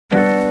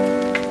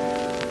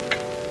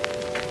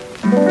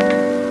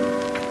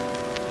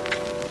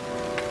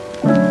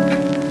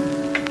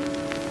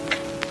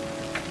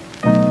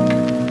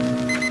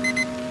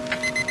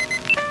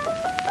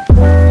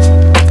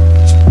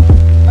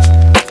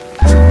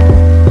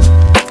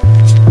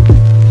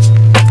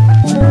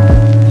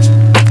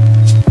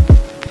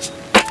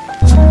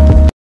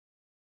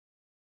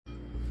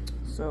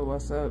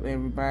What's up,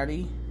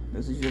 everybody?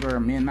 This is your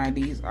girl Midnight.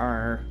 These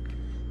are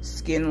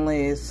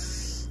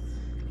skinless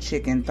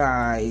chicken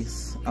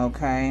thighs,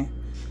 okay?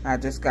 I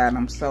just got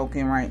them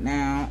soaking right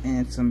now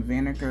in some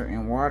vinegar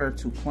and water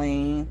to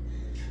clean.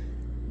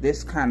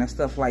 This kind of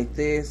stuff like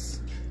this,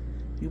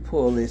 you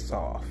pull this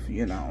off,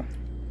 you know.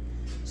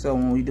 So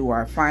when we do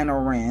our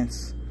final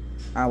rinse,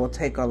 I will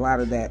take a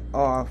lot of that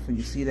off.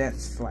 You see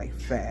that's like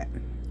fat,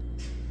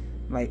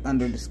 like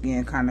under the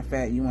skin kind of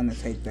fat. You want to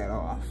take that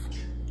off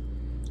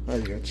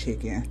of your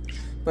chicken,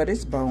 but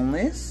it's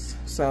boneless,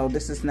 so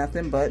this is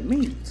nothing but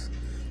meat.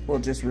 We'll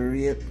just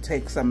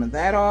take some of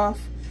that off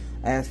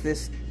as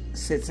this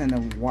sits in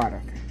the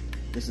water.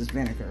 This is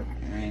vinegar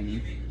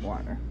and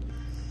water.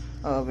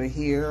 Over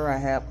here I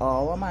have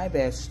all of my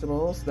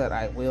vegetables that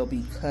I will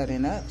be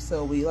cutting up.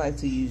 So we like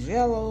to use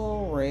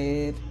yellow,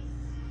 red,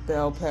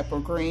 bell pepper,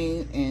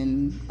 green,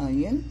 and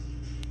onion.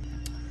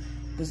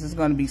 This is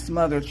going to be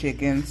smothered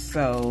chicken,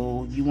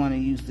 so you want to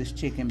use this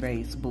chicken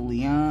base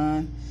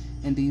bouillon.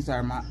 And these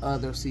are my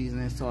other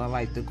seasonings. So I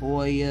like the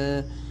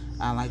Goya,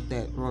 I like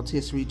that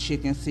rotisserie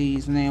chicken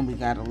seasoning. We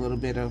got a little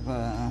bit of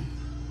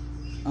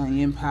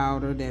onion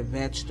powder, that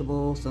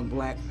vegetable, some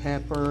black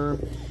pepper,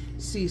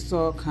 sea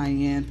salt,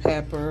 cayenne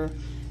pepper,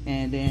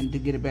 and then to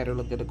get a better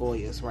look at the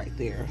Goyas right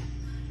there.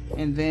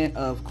 And then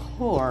of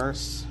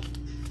course,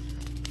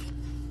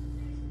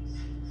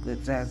 good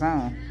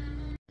sazon.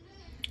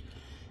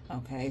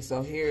 Okay,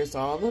 so here's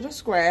all of the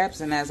scraps,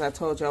 and as I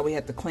told y'all, we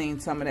have to clean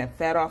some of that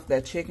fat off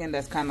that chicken.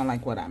 That's kind of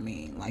like what I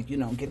mean, like, you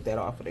know, get that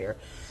off of there.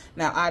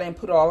 Now, I didn't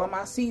put all of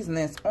my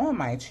seasonings on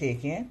my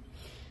chicken,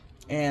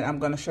 and I'm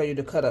going to show you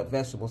the cut up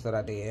vegetables that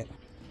I did.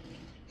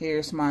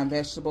 Here's my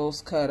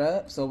vegetables cut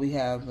up. So we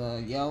have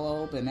the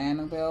yellow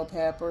banana bell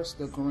peppers,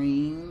 the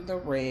green, the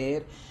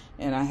red,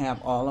 and I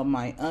have all of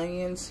my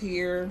onions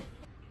here.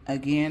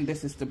 Again,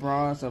 this is the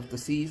broths of the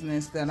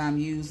seasonings that I'm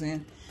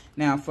using.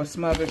 Now, for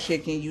smothered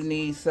chicken, you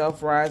need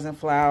self-rising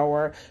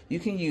flour. You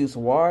can use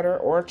water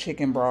or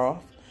chicken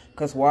broth,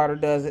 because water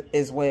does it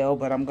as well,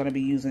 but I'm going to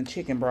be using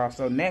chicken broth.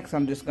 So next,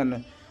 I'm just going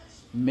to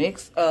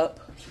mix up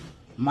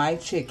my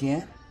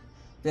chicken.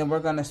 Then we're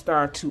going to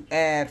start to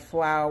add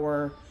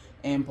flour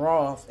and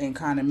broth and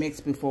kind of mix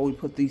before we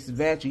put these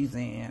veggies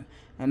in.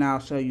 And I'll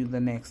show you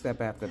the next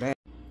step after that.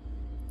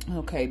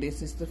 Okay,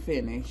 this is the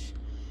finish.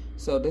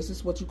 So this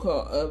is what you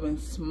call oven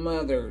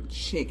smothered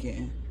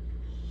chicken.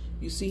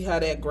 You see how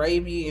that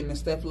gravy and the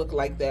stuff look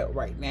like that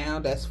right now?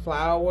 That's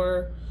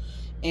flour,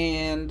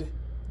 and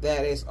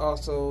that is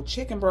also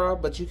chicken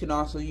broth, but you can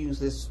also use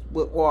this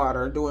with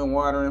water, doing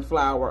water and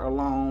flour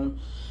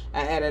alone. I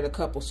added a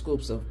couple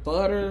scoops of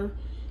butter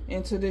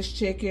into this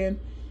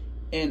chicken,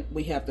 and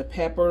we have the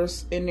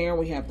peppers in there,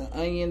 we have the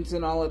onions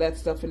and all of that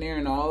stuff in there,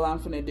 and all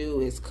I'm gonna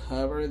do is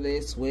cover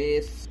this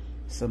with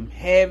some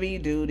heavy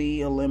duty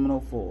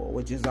aluminum foil,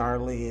 which is our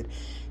lid,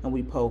 and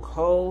we poke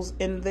holes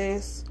in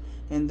this.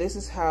 And this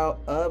is how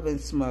oven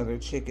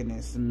smothered chicken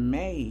is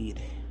made.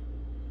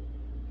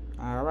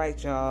 All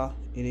right, y'all.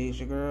 It is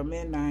your girl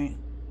Midnight.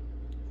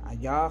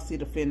 Y'all see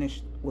the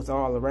finish with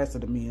all the rest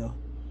of the meal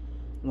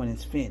when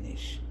it's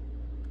finished.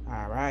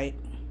 All right.